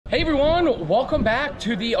Hey everyone, welcome back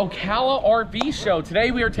to the Ocala RV show.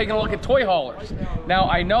 Today we are taking a look at toy haulers. Now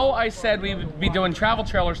I know I said we would be doing travel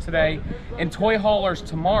trailers today and toy haulers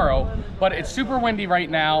tomorrow, but it's super windy right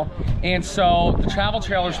now, and so the travel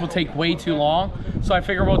trailers will take way too long. So I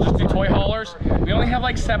figure we'll just do toy haulers. We only have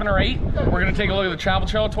like 7 or 8. We're gonna take a look at the travel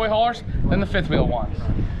trailer toy haulers, then the fifth wheel ones.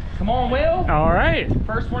 Come on, Will. All right.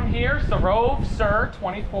 First one here is the Rove Sir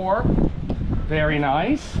 24. Very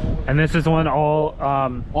nice. And this is one all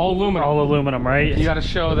aluminum. All aluminum, right? You got to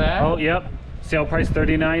show that. Oh, yep. Sale price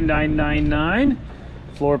 $39,999.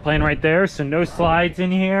 Floor plan right there, so no slides in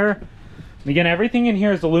here. And again, everything in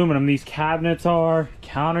here is aluminum. These cabinets are,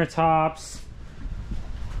 countertops.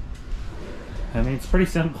 I mean, it's pretty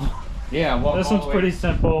simple. Yeah, well, this one's pretty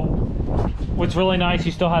simple. What's really nice,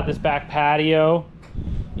 you still have this back patio,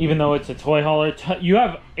 even though it's a toy hauler. You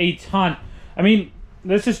have a ton. I mean,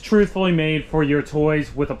 this is truthfully made for your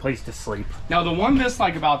toys with a place to sleep. Now, the one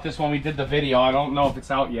dislike about this when we did the video, I don't know if it's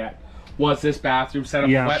out yet, was this bathroom setup,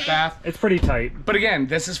 a wet bath. It's pretty tight. But again,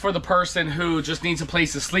 this is for the person who just needs a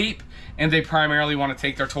place to sleep and they primarily want to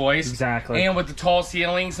take their toys. Exactly. And with the tall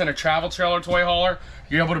ceilings and a travel trailer toy hauler,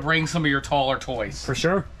 you're able to bring some of your taller toys. For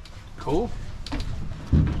sure. Cool.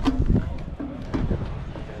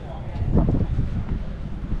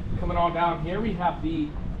 Coming on down here, we have the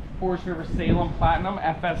Forest River Salem Platinum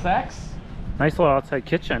FSX. Nice little outside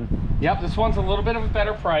kitchen. Yep, this one's a little bit of a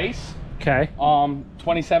better price. Okay.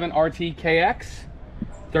 27 RTKX,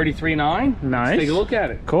 33.9. Nice. Let's take a look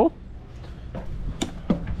at it. Cool.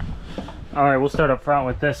 All right, we'll start up front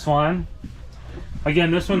with this one.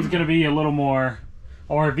 Again, this one's going to be a little more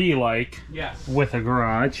RV-like. Yes. With a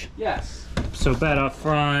garage. Yes. So bed up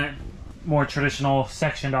front, more traditional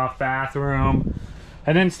sectioned off bathroom.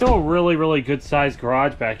 And then still a really, really good sized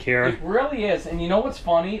garage back here. It really is. And you know what's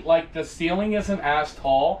funny? Like, the ceiling isn't as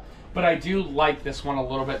tall, but I do like this one a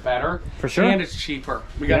little bit better. For sure. And it's cheaper.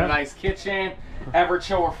 We got a nice kitchen,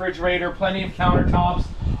 ever-chill refrigerator, plenty of countertops,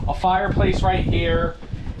 a fireplace right here,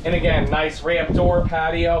 and again, nice ramp door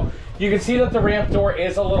patio. You can see that the ramp door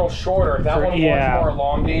is a little shorter. That one was more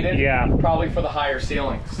elongated. Yeah. Probably for the higher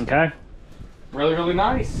ceilings. Okay. Really, really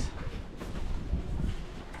nice.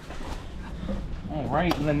 All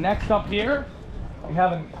right, and then next up here, we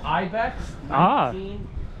have an Ibex 19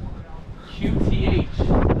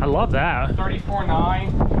 QTH. I love that.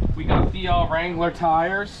 34.9. We got the Wrangler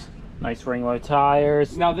tires. Nice Wrangler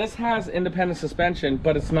tires. Now this has independent suspension,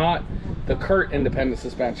 but it's not the Kurt independent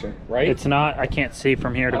suspension, right? It's not. I can't see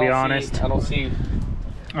from here, to be honest. I don't see.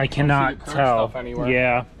 I cannot tell. Stuff anywhere.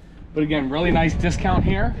 Yeah. But again, really nice discount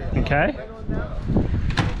here. Okay.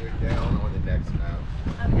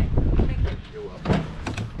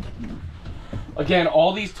 Again,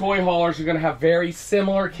 all these toy haulers are going to have very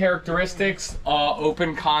similar characteristics.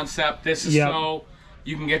 Open concept. This is so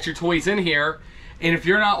you can get your toys in here. And if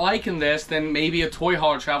you're not liking this, then maybe a toy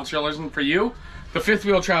hauler travel trailer isn't for you. The fifth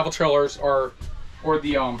wheel travel trailers or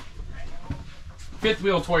the fifth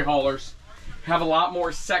wheel toy haulers have a lot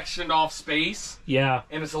more sectioned off space. Yeah.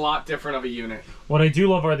 And it's a lot different of a unit. What I do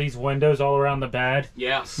love are these windows all around the bed.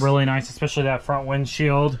 Yes. Really nice, especially that front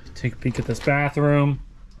windshield. Take a peek at this bathroom.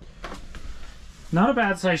 Not a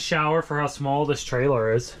bad sized shower for how small this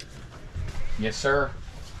trailer is. Yes, sir.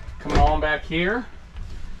 Coming on back here.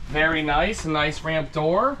 Very nice. A nice ramp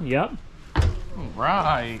door. Yep. All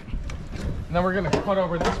right. And then we're going to cut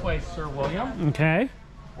over this way, Sir William. Okay.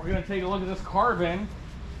 We're going to take a look at this carbon.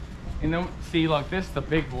 And then see, look, this is the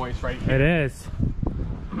big voice right here. It is.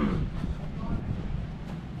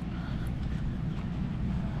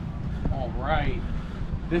 All right.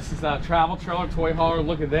 This is a travel trailer toy hauler.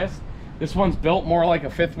 Look at this. This one's built more like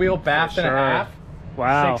a fifth wheel, bath and a half.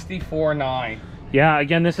 Wow. 64.9. Yeah,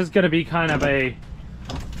 again, this is going to be kind of a,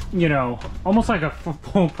 you know, almost like a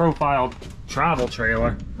full profile travel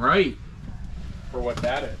trailer. Right. For what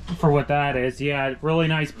that is. For what that is, yeah. Really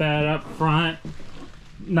nice bed up front.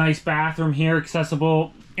 Nice bathroom here,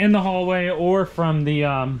 accessible in the hallway or from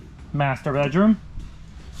the master bedroom.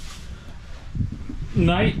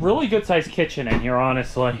 Nice, really good sized kitchen in here,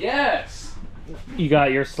 honestly. Yes. You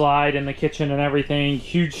got your slide in the kitchen and everything.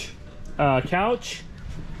 Huge couch.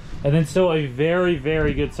 And then still a very,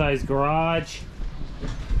 very good sized garage.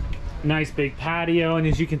 Nice big patio. And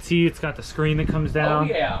as you can see, it's got the screen that comes down.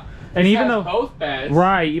 Oh, yeah. And this even has though both beds.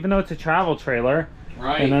 Right, even though it's a travel trailer.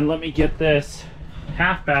 Right. And then let me get this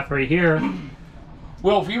half bath right here.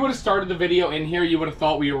 Well, if we would have started the video in here, you would have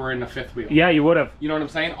thought we were in the fifth wheel. Yeah, you would have. You know what I'm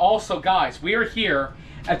saying? Also, guys, we are here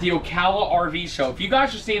at the Ocala RV show. If you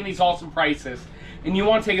guys are seeing these awesome prices and you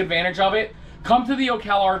want to take advantage of it, come to the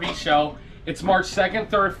Ocala RV show. It's March 2nd,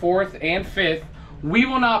 3rd, 4th, and 5th. We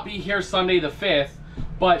will not be here Sunday the 5th,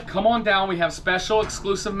 But come on down. We have special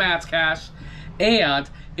exclusive Matt's Cash. And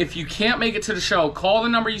if you can't make it to the show, call the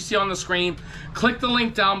number you see on the screen. Click the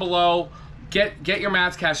link down below. Get your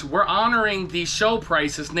Matt's Cash. We're honoring these show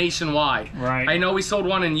prices nationwide. Right. I know we sold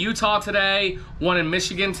one in Utah today, one in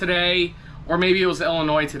Michigan today, or maybe it was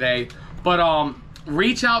Illinois today. But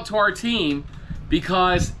reach out to our team,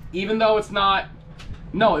 because even though it's not,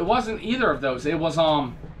 no, it wasn't either of those. It was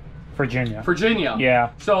Virginia. Virginia.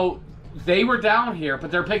 Yeah. So they were down here,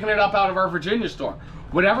 but they're picking it up out of our Virginia store.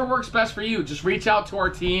 Whatever works best for you, just reach out to our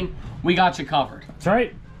team. We got you covered. That's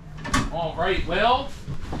right. All right, Will.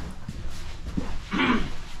 And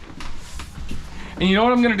you know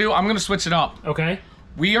what I'm gonna do? I'm gonna switch it up. Okay.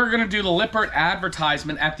 We are gonna do the Lippert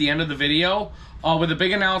advertisement at the end of the video with a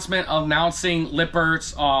big announcement announcing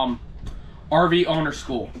Lippert's RV owner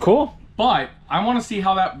school. Cool. But I want to see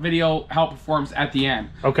how that video performs at the end.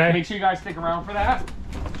 Okay. So make sure you guys stick around for that.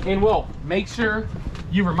 And Will, make sure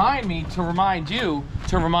you remind me to remind you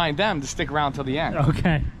to remind them to stick around till the end.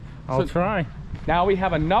 Okay. I'll try. Now we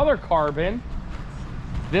have another carbon.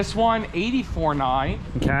 This one, 84.9.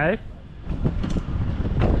 Okay.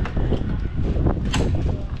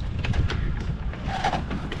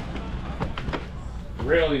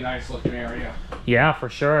 Really nice looking area. Yeah, for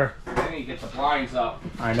sure. Then you get the blinds up.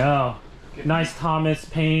 I know. Nice Thomas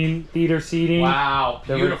Paine theater seating. Wow,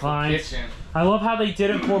 The beautiful reclines. kitchen. I love how they did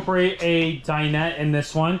incorporate a dinette in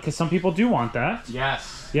this one, because some people do want that.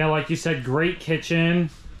 Yes. Yeah, like you said, great kitchen.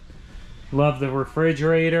 Love the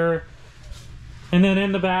refrigerator. And then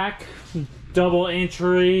in the back, double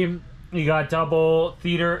entry. You got double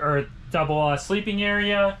theater, or double sleeping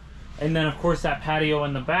area. And then, of course, that patio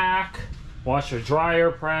in the back. Washer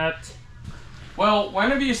dryer prepped. Well, when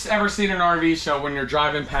have you ever seen an RV show when you're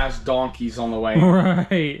driving past donkeys on the way?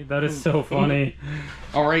 Right, that is so funny.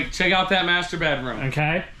 All right, check out that master bedroom.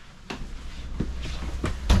 Okay.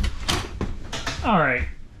 All right,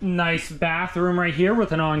 nice bathroom right here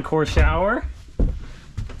with an encore shower.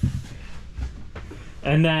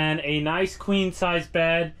 And then a nice queen size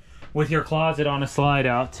bed with your closet on a slide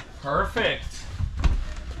out. Perfect.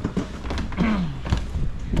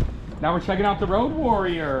 Now we're checking out the Road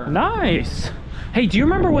Warrior. Nice. Hey, do you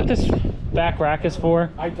remember what this back rack is for?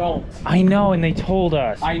 I don't. I know, and they told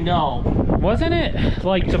us. I know. Wasn't it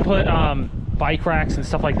like to put bike racks and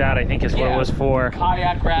stuff like that? I think is what it was for.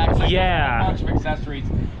 Kayak racks. Like Yeah. A bunch of accessories.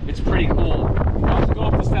 It's pretty cool. Why don't you go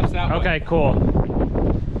up the steps that way? Okay, cool.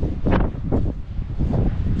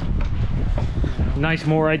 Nice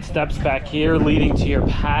Moride steps back here leading to your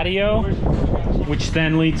patio, which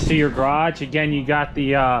then leads to your garage. Again, you got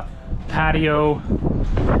the patio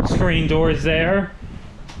screen doors there.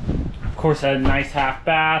 Of course, a nice half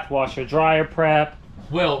bath, washer dryer prep.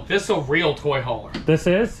 Will, this is a real toy hauler. This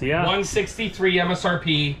is, yeah. 163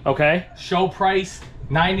 MSRP. Okay. Show price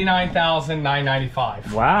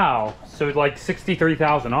 $99,995. Wow. So like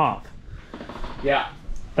 63,000 off. Yeah.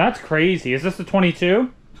 That's crazy. Is this the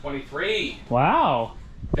 22? 23. Wow.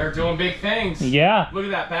 They're doing big things. Yeah. Look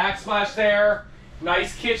at that backsplash there.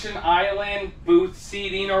 Nice kitchen island, booth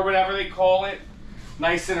seating or whatever they call it.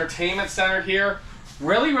 Nice entertainment center here.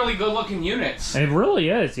 Really, really good looking units. It really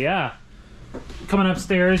is, yeah. Coming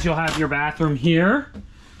upstairs, you'll have your bathroom here.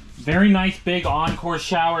 Very nice big encore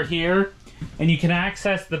shower here. And you can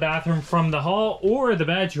access the bathroom from the hall or the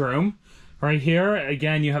bedroom. Right here,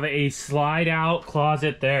 again, you have a slide out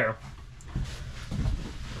closet there.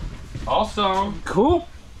 Awesome. Cool.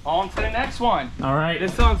 On to the next one. All right.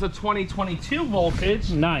 This one's a 2022 voltage.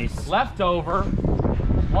 Nice. Leftover.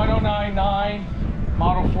 1099,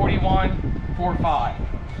 model 4145.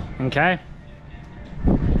 Okay.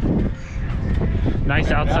 Nice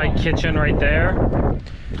outside kitchen right there.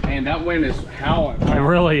 Man, that wind is howling. It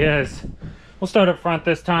really is. We'll start up front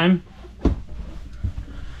this time.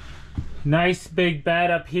 Nice big bed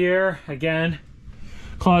up here. Again,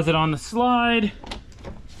 closet on the slide.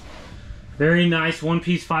 Very nice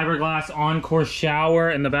one-piece fiberglass encore shower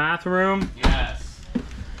in the bathroom. Yes.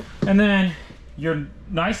 And then your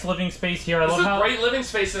nice living space here. This is a great living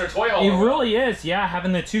space in a toy hall. It really is, yeah.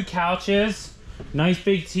 Having the 2 couches, nice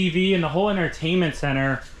big TV, and the whole entertainment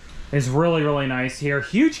center is really, really nice here.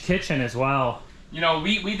 Huge kitchen as well. You know,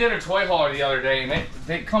 we did a toy hauler the other day, and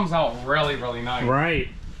it comes out really, really nice. Right.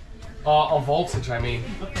 A voltage, I mean.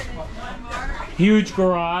 Huge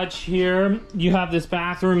garage here. You have this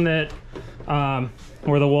bathroom that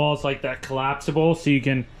where the wall's like that collapsible, so you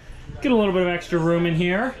can get a little bit of extra room in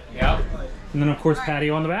here. Yep. And then of course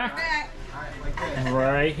patio on the back.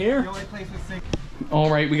 Right here.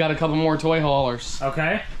 All right, we got a couple more toy haulers.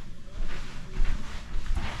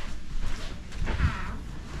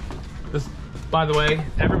 By the way,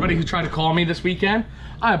 everybody who tried to call me this weekend,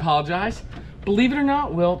 I apologize. Believe it or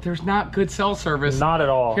not, Will, there's not good cell service. Not at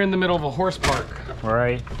all. Here in the middle of a horse park.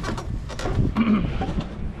 Right.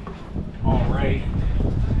 All right.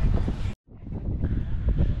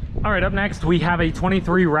 All right, up next we have a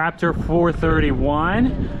 23 Raptor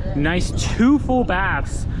 431. Nice 2 full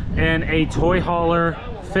baths and a toy hauler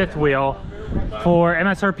 5th wheel for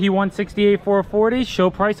MSRP 168,440. Show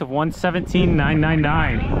price of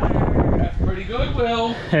 117,999. That's pretty good,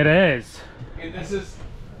 Will. It is. And this is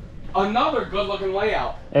another good looking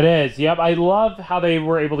layout. It is. Yep. I love how they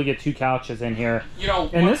were able to get 2 couches in here. You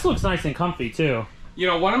know, and this looks nice and comfy too. You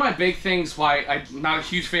know, one of my big things why I'm not a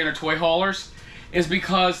huge fan of toy haulers is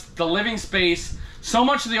because the living space, so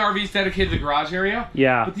much of the RV is dedicated to the garage area.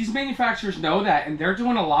 Yeah. But these manufacturers know that, and they're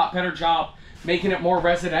doing a lot better job making it more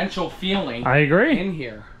residential feeling. I agree. In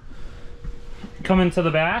here. Coming to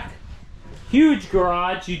the back. Huge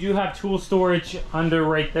garage. You do have tool storage under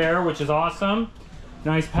right there, which is awesome.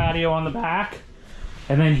 Nice patio on the back.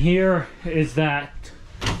 And then here is that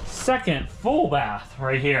second full bath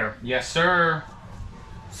right here. Yes, sir.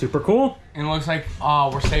 Super cool. And it looks like,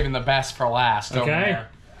 oh, we're saving the best for last over there.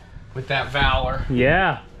 With that Valor.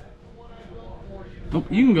 Yeah. Oh,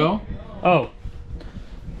 you can go. Oh.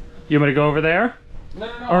 You want me to go over there? No,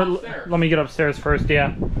 Or upstairs. let me get upstairs first,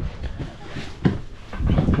 yeah.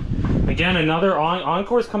 Again, another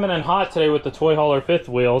Encore's coming in hot today with the toy hauler 5th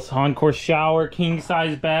wheels. Encore shower, king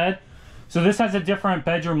size bed. So this has a different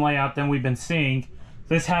bedroom layout than we've been seeing.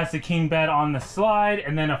 This has the king bed on the slide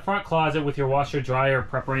and then a front closet with your washer dryer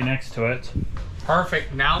prep right next to it.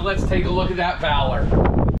 Perfect. Now let's take a look at that Valor.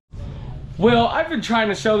 Will, I've been trying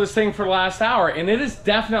to show this thing for the last hour, and it is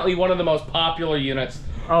definitely one of the most popular units.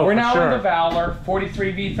 Oh, we're for now sure. in the Valor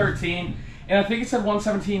 43 V13, and I think it said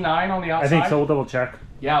 117.9 on the outside. I think so. We'll double check.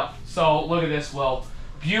 Yeah. So look at this, Will.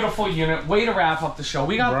 Beautiful unit. Way to wrap up the show.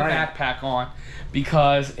 We got the backpack on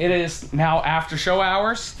because it is now after show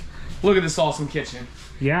hours. Look at this awesome kitchen.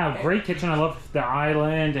 Yeah, great kitchen. I love the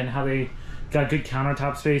island and how they got good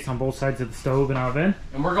countertop space on both sides of the stove and oven.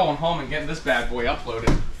 And we're going home and getting this bad boy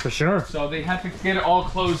uploaded. For sure. So they had to get it all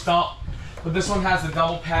closed up. But this one has the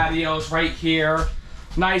double patios right here.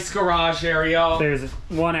 Nice garage area. There's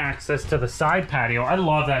one access to the side patio. I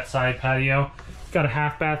love that side patio. Got a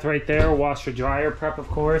half bath right there. Washer dryer prep, of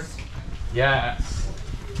course. Yes.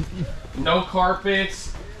 No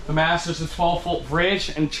carpets. The master's a 12-foot bridge.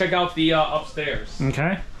 And check out the upstairs.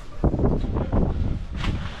 Okay.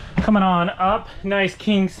 Coming on up. Nice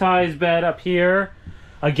king size bed up here.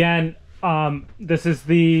 Again, this is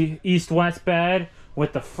the east-west bed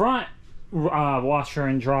with the front washer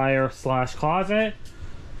and dryer / closet.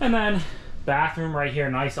 And then bathroom right here.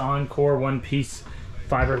 Nice Encore one-piece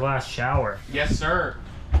fiberglass shower. Yes, sir.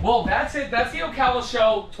 Well, that's it. That's the Ocala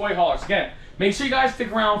Show Toy Haulers. Again, make sure you guys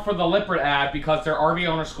stick around for the Lippert ad because their RV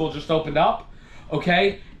owner school just opened up.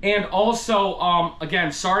 Okay? And also,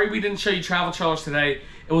 again, sorry we didn't show you travel trailers today.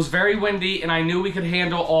 It was very windy, and I knew we could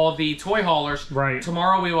handle all the toy haulers. Right.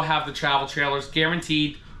 Tomorrow we will have the travel trailers,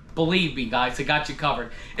 guaranteed. Believe me, guys, I got you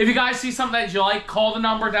covered. If you guys see something that you like, call the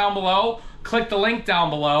number down below. Click the link down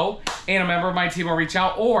below, and a member of my team will reach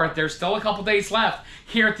out. Or if there's still a couple days left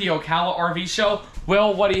here at the Ocala RV Show,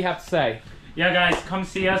 Will, what do you have to say? Yeah, guys, come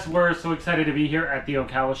see us. We're so excited to be here at the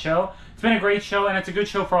Ocala Show. It's been a great show, and it's a good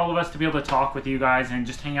show for all of us to be able to talk with you guys and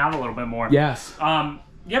just hang out a little bit more. Yes.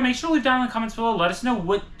 Yeah, make sure to leave down in the comments below. Let us know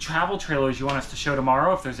what travel trailers you want us to show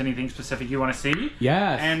tomorrow, if there's anything specific you want to see.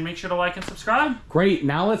 Yes. And make sure to like and subscribe. Great.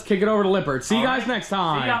 Now let's kick it over to Lippert. See you guys next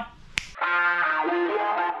time. See ya.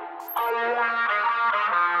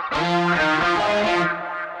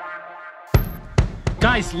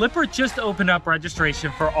 Guys, Lippert just opened up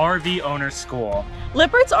registration for RV Owner School.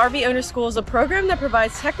 Lippert's RV Owner School is a program that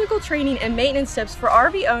provides technical training and maintenance tips for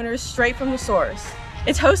RV owners straight from the source.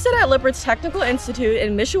 It's hosted at Lippert's Technical Institute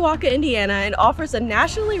in Mishawaka, Indiana, and offers a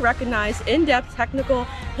nationally recognized in-depth technical,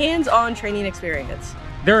 hands-on training experience.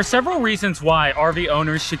 There are several reasons why RV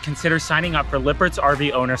owners should consider signing up for Lippert's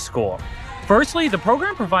RV Owner School. Firstly, the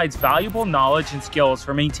program provides valuable knowledge and skills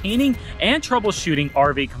for maintaining and troubleshooting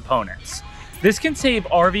RV components. This can save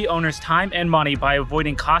RV owners time and money by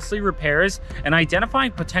avoiding costly repairs and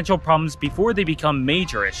identifying potential problems before they become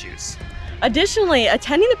major issues. Additionally,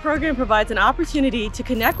 attending the program provides an opportunity to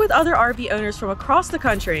connect with other RV owners from across the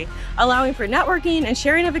country, allowing for networking and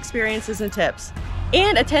sharing of experiences and tips.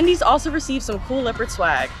 And attendees also receive some cool Lippert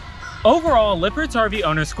swag. Overall, Lippert's RV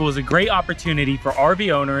Owner School is a great opportunity for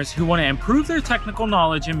RV owners who want to improve their technical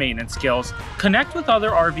knowledge and maintenance skills, connect with other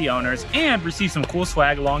RV owners, and receive some cool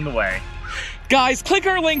swag along the way. Guys, click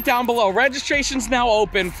our link down below. Registration's now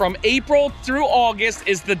open. From April through August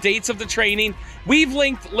is the dates of the training. We've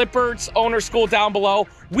linked Lippard's owner school down below.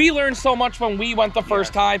 We learned so much when we went the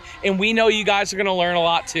first time, and we know you guys are gonna learn a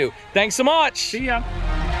lot too. Thanks so much. See ya.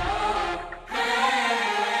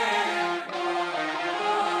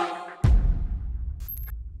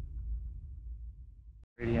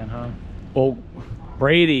 Huh? Oh,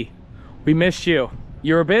 Brady, we missed you.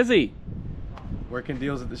 You were busy. Working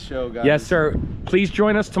deals at the show, guys. Yes, sir. Please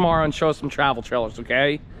join us tomorrow and show us some travel trailers,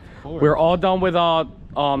 okay? We're all done with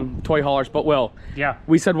toy haulers, but Will. Yeah.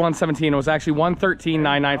 We said 117. It was actually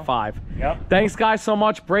 113,995. Yep. Thanks, guys, so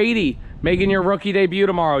much. Brady, making your rookie debut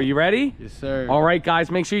tomorrow. You ready? Yes, sir. All right,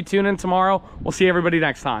 guys. Make sure you tune in tomorrow. We'll see everybody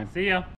next time. See ya.